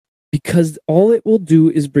because all it will do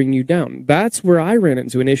is bring you down. That's where I ran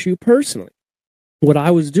into an issue personally. What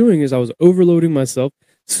I was doing is I was overloading myself.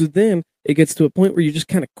 So then it gets to a point where you just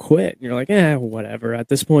kind of quit. And you're like, whatever. At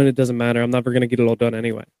this point, it doesn't matter. I'm never going to get it all done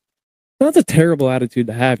anyway. That's a terrible attitude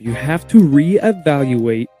to have. You have to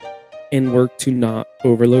reevaluate and work to not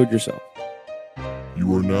overload yourself.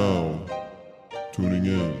 You are now tuning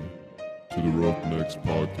in to the Roughnecks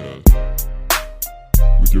Podcast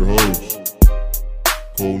with your host,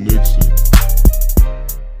 Cole Nixon.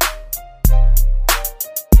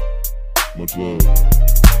 Much love.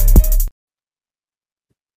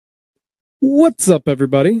 What's up,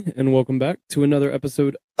 everybody, and welcome back to another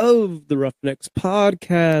episode of the Roughnecks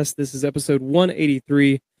Podcast. This is episode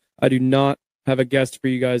 183. I do not have a guest for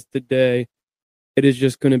you guys today. It is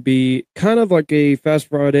just going to be kind of like a Fast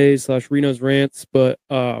Friday / Reno's Rants, but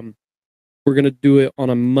we're going to do it on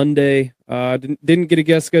a Monday. Didn't get a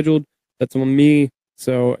guest scheduled. That's on me.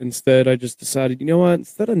 So instead, I just decided, you know what?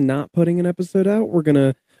 Instead of not putting an episode out, we're going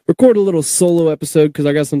to record a little solo episode because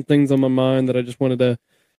I got some things on my mind that I just wanted to,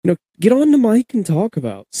 get on the mic and talk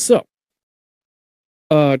about. So,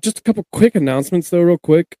 just a couple quick announcements though, real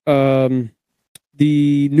quick.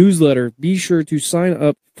 The newsletter, be sure to sign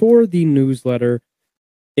up for the newsletter,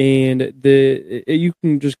 and you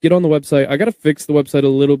can just get on the website. I got to fix the website a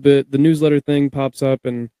little bit. The newsletter thing pops up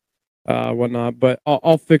and whatnot, but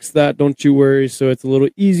I'll fix that. Don't you worry. So it's a little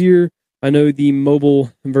easier. I know the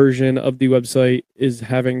mobile version of the website is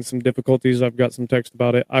having some difficulties. I've got some text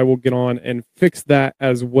about it. I will get on and fix that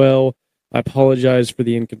as well. I apologize for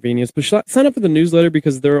the inconvenience, but sign up for the newsletter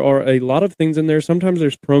because there are a lot of things in there. Sometimes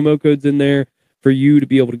there's promo codes in there for you to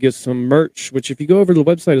be able to get some merch, which if you go over to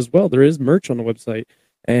the website as well, there is merch on the website.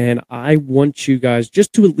 And I want you guys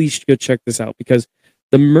just to at least go check this out because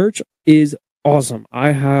the merch is awesome.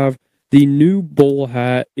 I have the new bowl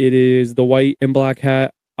hat. It is the white and black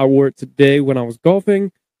hat. I wore it today when I was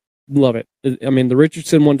golfing. Love it. I mean, the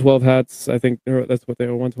Richardson 112 hats, I think that's what they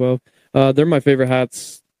are, 112. They're my favorite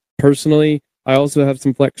hats personally. I also have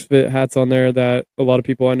some Flex Fit hats on there that a lot of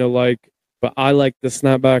people I know like, but I like the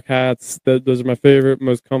snapback hats. Those are my favorite,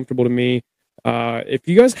 most comfortable to me. If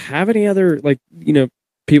you guys have any other,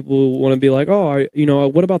 people want to be like,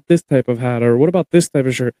 what about this type of hat or what about this type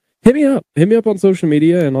of shirt? Hit me up. Hit me up on social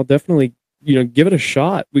media and I'll definitely give it a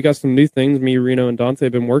shot. We got some new things me, Reno, and Dante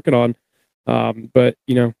have been working on. But,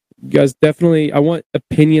 you guys definitely, I want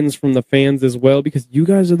opinions from the fans as well, because you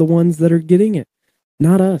guys are the ones that are getting it,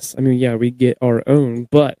 not us. I mean, yeah, we get our own,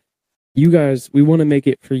 but you guys, we want to make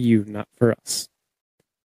it for you, not for us.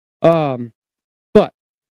 But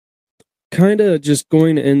kind of just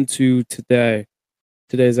going into today's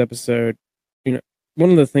episode, one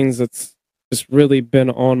of the things that's just really been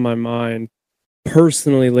on my mind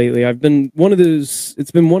personally lately, it's been one of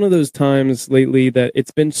those times lately that it's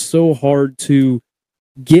been so hard to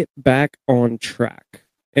get back on track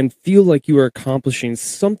and feel like you are accomplishing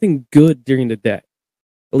something good during the day,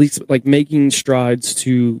 at least like making strides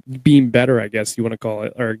to being better, I guess you want to call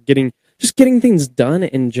it, or getting things done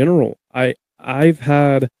in general. I've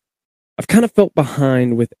kind of felt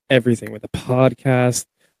behind with everything, with the podcast,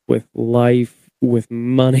 with life, with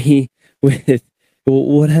money, with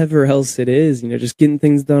whatever else it is, just getting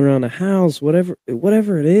things done around the house, whatever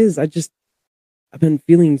it is. I've been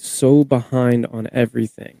feeling so behind on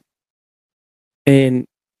everything. And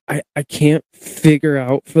I can't figure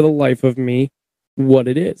out for the life of me what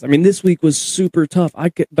it is. I mean, this week was super tough. I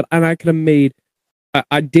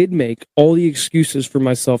did make all the excuses for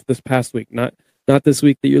myself this past week, not this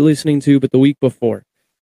week that you're listening to, but the week before.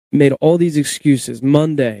 Made all these excuses.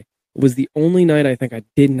 Monday was the only night I think I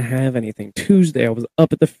didn't have anything. Tuesday, I was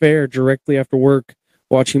up at the fair directly after work,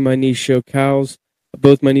 watching my niece show cows.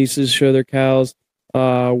 Both my nieces show their cows.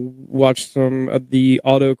 Watched some of the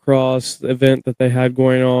autocross event that they had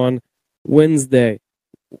going on. Wednesday,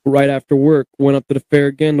 right after work, went up to the fair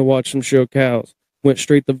again to watch them show cows. Went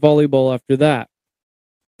straight to volleyball after that.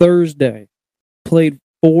 Thursday, played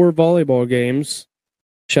 4 volleyball games.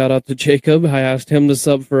 Shout out to Jacob. I asked him to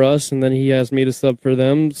sub for us, and then he asked me to sub for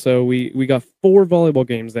them. So we got 4 volleyball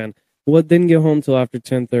games then. Didn't get home till after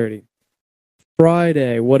 10:30.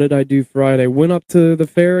 Friday, what did I do Friday? Went up to the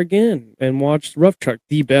fair again and watched Rough Truck,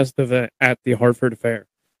 the best event at the Hartford Fair.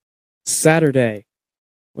 Saturday,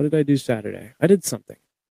 what did I do Saturday? I did something.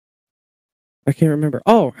 I can't remember.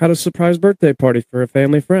 Oh, had a surprise birthday party for a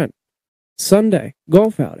family friend. Sunday,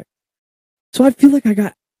 golf outing. So I feel like I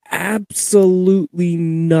got absolutely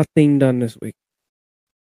nothing done this week.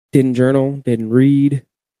 Didn't journal, didn't read,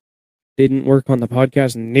 didn't work on the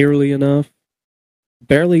podcast nearly enough.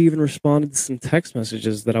 Barely even responded to some text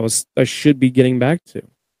messages that I should be getting back to.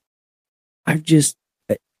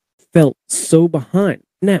 felt so behind.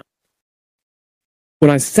 Now,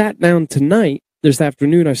 when I sat down tonight, this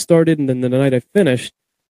afternoon I started, and then the night I finished,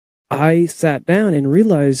 I sat down and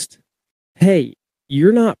realized, hey,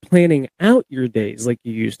 you're not planning out your days like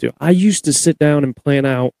you used to. I used to sit down and plan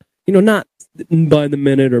out, not by the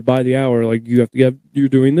minute or by the hour, like you're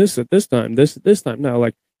doing this at this time, this at this time. No,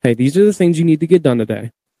 like, hey, these are the things you need to get done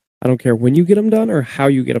today. I don't care when you get them done or how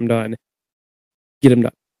you get them done. Get them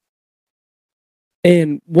done.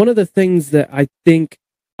 And one of the things that I think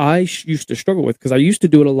I used to struggle with, because I used to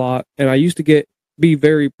do it a lot, and I used to be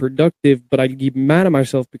very productive, but I'd get mad at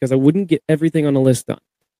myself because I wouldn't get everything on the list done.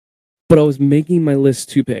 But I was making my list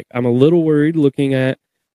too big. I'm a little worried looking at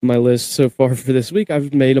my list so far for this week.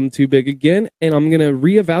 I've made them too big again, and I'm going to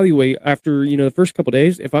reevaluate after, the first couple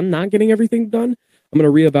days. If I'm not getting everything done, I'm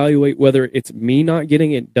going to reevaluate whether it's me not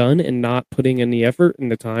getting it done and not putting in the effort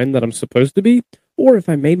and the time that I'm supposed to be, or if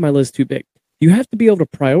I made my list too big. You have to be able to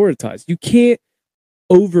prioritize. You can't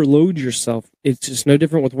overload yourself. It's just no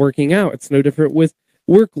different with working out. It's no different with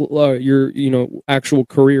your actual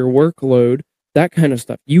career workload, that kind of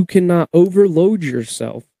stuff. You cannot overload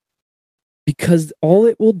yourself, because all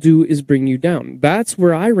it will do is bring you down. That's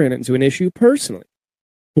where I ran into an issue personally.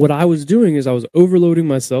 What I was doing is I was overloading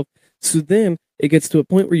myself. So then it gets to a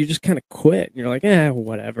point where you just kind of quit. And you're like,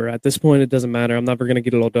 whatever. At this point, it doesn't matter. I'm never going to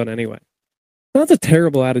get it all done anyway. That's a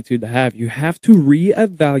terrible attitude to have. You have to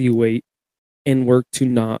reevaluate and work to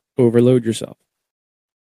not overload yourself.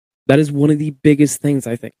 That is one of the biggest things,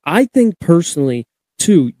 I think. I think personally,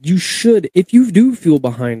 too, you should, if you do feel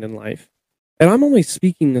behind in life, and I'm only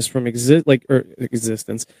speaking this from experience,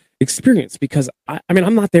 because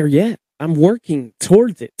I'm not there yet. I'm working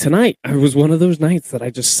towards it. Tonight, I was one of those nights that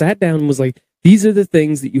I just sat down and was like, these are the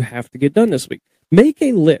things that you have to get done this week. Make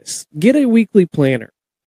a list. Get a weekly planner.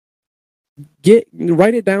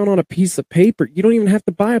 Write it down on a piece of paper. You don't even have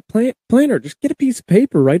to buy a planner. Just get a piece of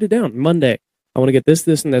paper. Write it down. Monday, I want to get this,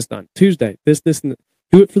 and this done. Tuesday, this, and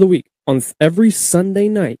do it for the week. On every Sunday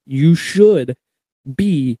night, you should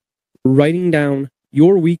be writing down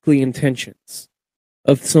your weekly intentions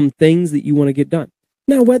of some things that you want to get done.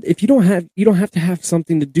 Now, if you don't have to have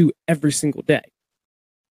something to do every single day.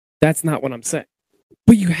 That's not what I'm saying.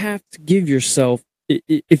 But you have to give yourself,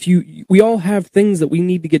 we all have things that we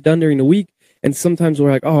need to get done during the week, and sometimes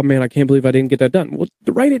we're like, oh man, I can't believe I didn't get that done. Well,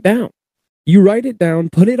 write it down. You write it down,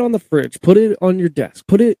 put it on the fridge, put it on your desk,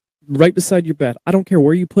 put it right beside your bed. I don't care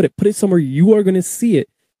where you put it somewhere you are going to see it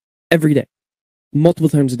every day, multiple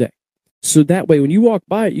times a day. So that way, when you walk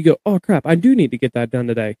by it, you go, oh crap, I do need to get that done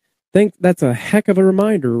today. That's a heck of a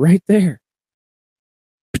reminder right there.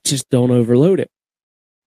 But just don't overload it.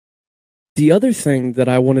 The other thing that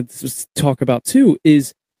I wanted to talk about too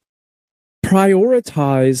is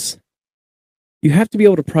prioritize. You have to be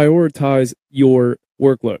able to prioritize your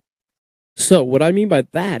workload. So what I mean by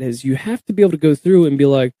that is you have to be able to go through and be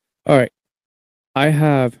like, all right,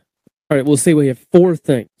 we'll say we have 4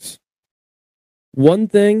 things. One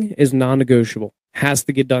thing is non-negotiable, has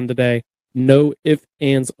to get done today. No ifs,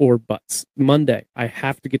 ands, or buts. Monday, I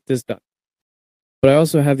have to get this done. But I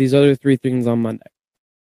also have these other 3 things on Monday.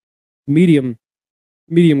 Medium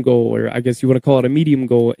goal, or I guess you want to call it a medium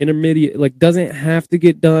goal. Intermediate, like, doesn't have to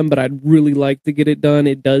get done, but I'd really like to get it done.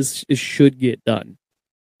 It should get done.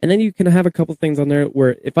 And then you can have a couple things on there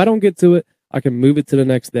where if I don't get to it, I can move it to the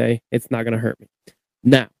next day. It's not going to hurt me.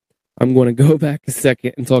 Now, I'm going to go back a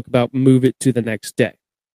second and talk about move it to the next day.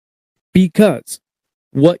 Because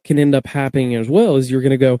what can end up happening as well is you're going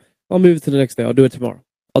to go, I'll move it to the next day. I'll do it tomorrow.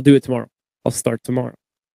 I'll start tomorrow.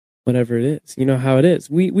 Whatever it is. You know how it is.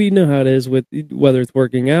 We know how it is with whether it's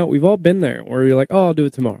working out. We've all been there where you're like, oh, I'll do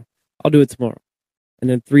it tomorrow. And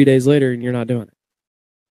then 3 days later, and you're not doing it.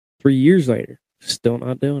 3 years later, still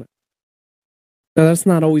not doing it. Now, that's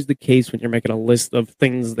not always the case when you're making a list of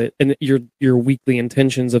things and your weekly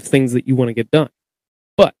intentions of things that you want to get done.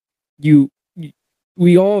 But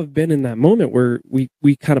we all have been in that moment where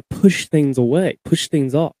we kind of push things away, push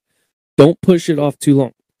things off. Don't push it off too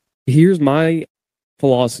long. Here's my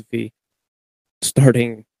philosophy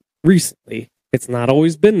starting recently. It's not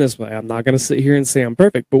always been this way. I'm not going to sit here and say I'm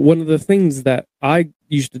perfect, but one of the things that I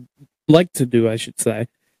used to like to do, I should say,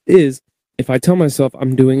 is if I tell myself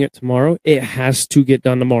I'm doing it tomorrow, it has to get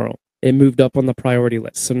done tomorrow. It moved up on the priority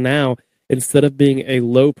list. So now, instead of being a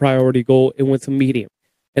low priority goal, it went to medium.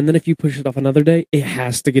 And then if you push it off another day, it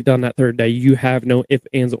has to get done that third day. You have no ifs,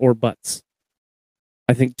 ands, or buts.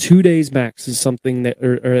 I think 2 days max is something that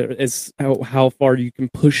or is how far you can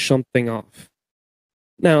push something off.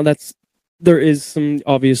 Now, there is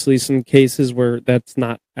obviously some cases where that's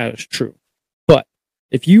not as true. But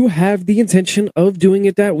If you have the intention of doing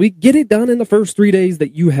it that week, get it done in the first 3 days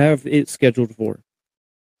that you have it scheduled for.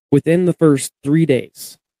 Within the first 3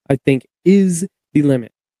 days, I think, is the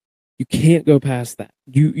limit. You can't go past that.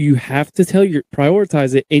 You have to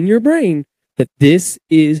prioritize it in your brain that this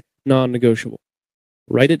is non-negotiable.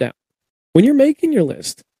 Write it down. When you're making your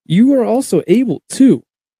list, you are also able to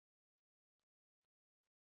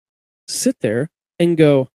sit there and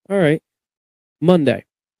go, all right, Monday,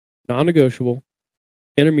 non-negotiable,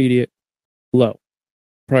 intermediate, low,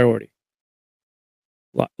 priority,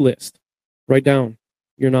 list. Write down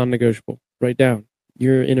your non-negotiable. Write down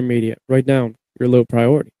your intermediate. Write down your low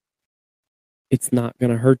priority. It's not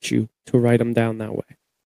going to hurt you to write them down that way.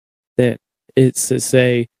 Then it's to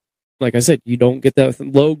say, like I said, you don't get that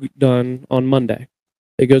low done on Monday.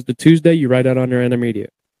 It goes to Tuesday, you write out on your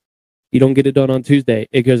intermediate. You don't get it done on Tuesday,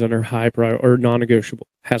 it goes under high priority or non-negotiable.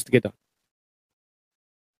 Has to get done.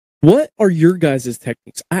 What are your guys'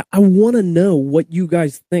 techniques? I want to know what you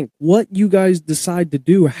guys think, what you guys decide to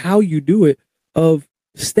do, how you do it, of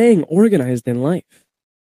staying organized in life.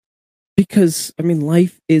 Because, I mean,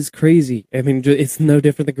 life is crazy. I mean, it's no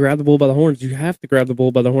different than grab the bull by the horns. You have to grab the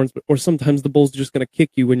bull by the horns, or sometimes the bull's just going to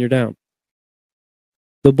kick you when you're down.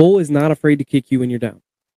 The bull is not afraid to kick you when you're down.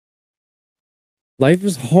 Life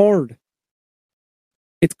is hard.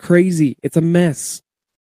 It's crazy. It's a mess.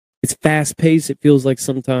 It's fast paced, it feels like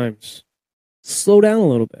sometimes. Slow down a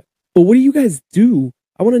little bit. But what do you guys do?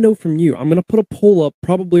 I want to know from you. I'm going to put a poll up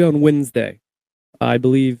probably on Wednesday, I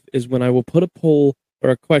believe, is when I will put a poll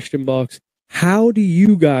or a question box. How do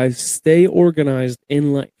you guys stay organized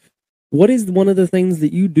in life? What is one of the things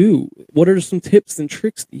that you do? What are some tips and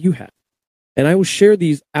tricks that you have? And I will share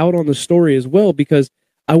these out on the story as well, because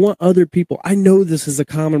I want other people. I know this is a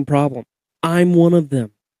common problem. I'm one of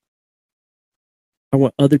them. I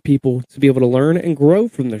want other people to be able to learn and grow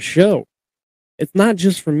from the show. It's not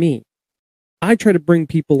just for me. I try to bring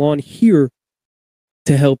people on here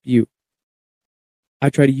to help you. I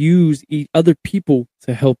try to use other people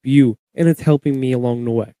to help you, and it's helping me along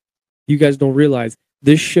the way. You guys don't realize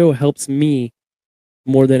this show helps me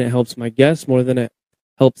more than it helps my guests, more than it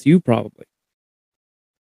helps you probably.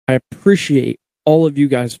 I appreciate all of you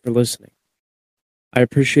guys for listening. I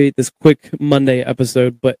appreciate this quick Monday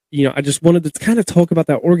episode, but I just wanted to kind of talk about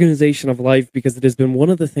that organization of life, because it has been one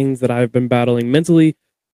of the things that I've been battling mentally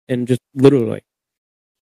and just literally.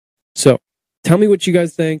 So tell me what you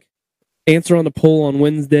guys think. Answer on the poll on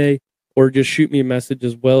Wednesday, or just shoot me a message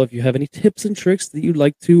as well if you have any tips and tricks that you'd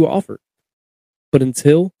like to offer. But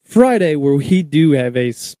until Friday, where we do have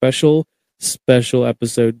a special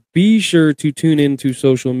episode, be sure to tune into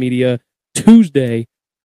social media Tuesday,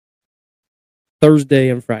 Thursday,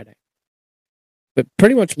 and Friday. But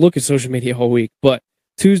pretty much look at social media all week. But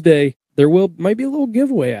Tuesday, might be a little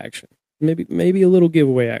giveaway action. Maybe a little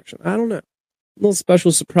giveaway action. I don't know. A little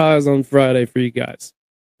special surprise on Friday for you guys.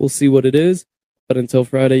 We'll see what it is. But until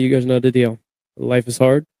Friday, you guys know the deal. Life is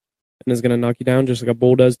hard, and it's going to knock you down just like a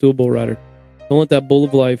bull does to a bull rider. Don't let that bull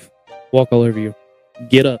of life walk all over you.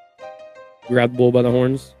 Get up, grab the bull by the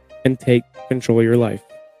horns, and take control of your life.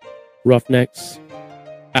 Roughnecks,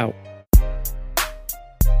 out.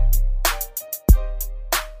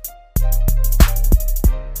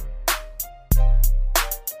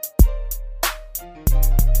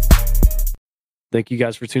 Thank you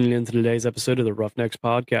guys for tuning in to today's episode of the Roughnecks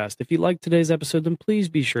Podcast. If you liked today's episode, then please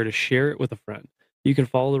be sure to share it with a friend. You can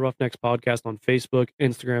follow the Roughnecks Podcast on Facebook,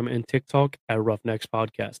 Instagram, and TikTok at Roughnecks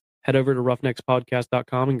Podcast. Head over to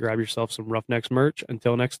roughneckspodcast.com and grab yourself some Roughnecks merch.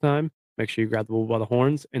 Until next time, make sure you grab the bull by the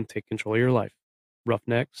horns and take control of your life.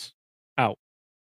 Roughnecks, out.